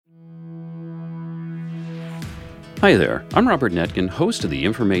Hi there, I'm Robert Netkin, host of the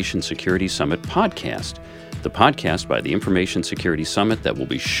Information Security Summit podcast, the podcast by the Information Security Summit that will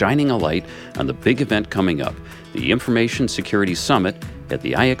be shining a light on the big event coming up, the Information Security Summit at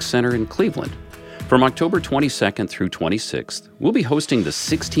the IX Center in Cleveland. From October 22nd through 26th, we'll be hosting the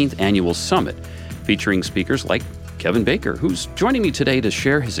 16th Annual Summit, featuring speakers like Kevin Baker, who's joining me today to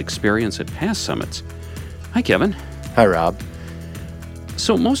share his experience at past summits. Hi, Kevin. Hi, Rob.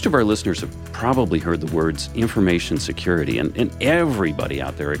 So most of our listeners have probably heard the words information security, and everybody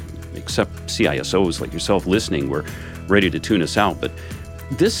out there, except CISOs like yourself listening, were ready to tune us out. But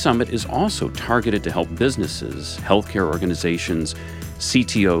this summit is also targeted to help businesses, healthcare organizations,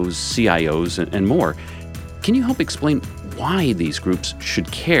 CTOs, CIOs, and more. Can you help explain why these groups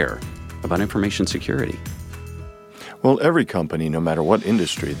should care about information security? Well, every company, no matter what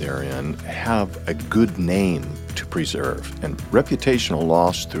industry they're in, have a good name to preserve. And reputational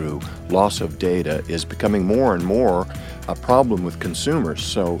loss through loss of data is becoming more and more a problem with consumers.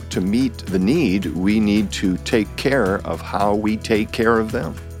 So to meet the need, we need to take care of how we take care of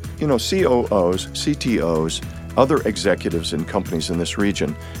them. You know, COOs, CTOs, other executives in companies in this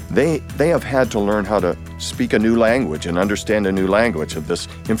region, they have had to learn how to speak a new language and understand a new language of this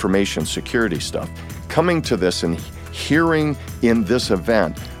information security stuff. Coming to this and hearing in this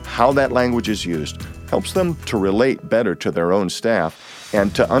event how that language is used helps them to relate better to their own staff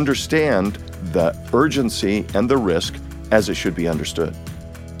and to understand the urgency and the risk as it should be understood.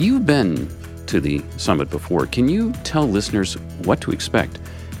 You've been to the summit before. Can you tell listeners what to expect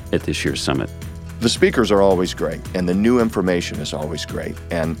at this year's summit? The speakers are always great, and the new information is always great,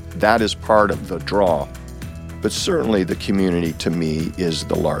 and that is part of the draw. But certainly the community, to me, is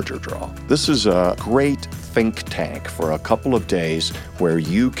the larger draw. This is a great think tank for a couple of days where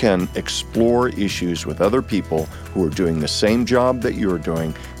you can explore issues with other people who are doing the same job that you're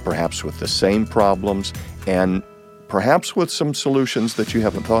doing, perhaps with the same problems, and perhaps with some solutions that you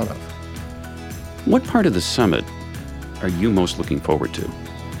haven't thought of. What part of the summit are you most looking forward to?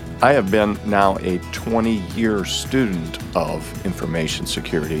 I have been now a 20-year student of information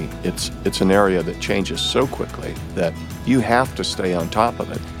security. It's an area that changes so quickly that you have to stay on top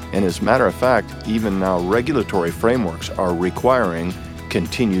of it. And as a matter of fact, even now regulatory frameworks are requiring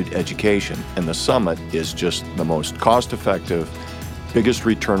continued education. And the summit is just the most cost-effective, biggest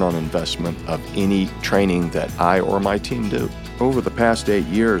return on investment of any training that I or my team do. Over the past 8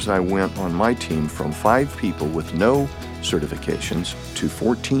 years, I went on my team from 5 people with no certifications to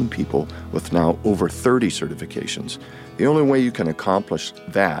 14 people with now over 30 certifications. The only way you can accomplish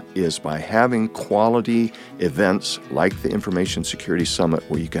that is by having quality events like the Information Security Summit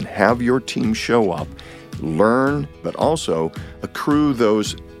where you can have your team show up, learn, but also accrue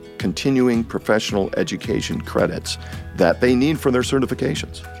those continuing professional education credits that they need for their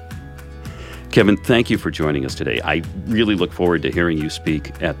certifications. Kevin, thank you for joining us today. I really look forward to hearing you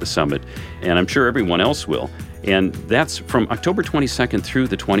speak at the summit, and I'm sure everyone else will. And that's from October 22nd through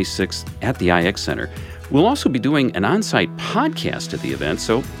the 26th at the IX Center. We'll also be doing an on-site podcast at the event,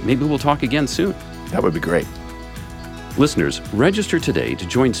 so maybe we'll talk again soon. That would be great. Listeners, register today to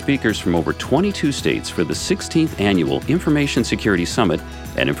join speakers from over 22 states for the 16th Annual Information Security Summit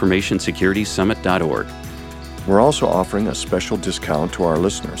at informationsecuritysummit.org. We're also offering a special discount to our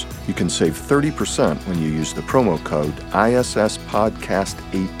listeners. You can save 30% when you use the promo code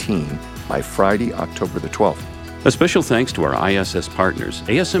ISSPodcast18 by Friday, October the 12th. A special thanks to our ISS partners,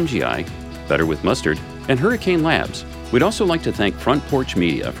 ASMGI, Better with Mustard, and Hurricane Labs. We'd also like to thank Front Porch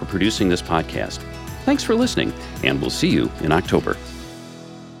Media for producing this podcast. Thanks for listening, and we'll see you in October.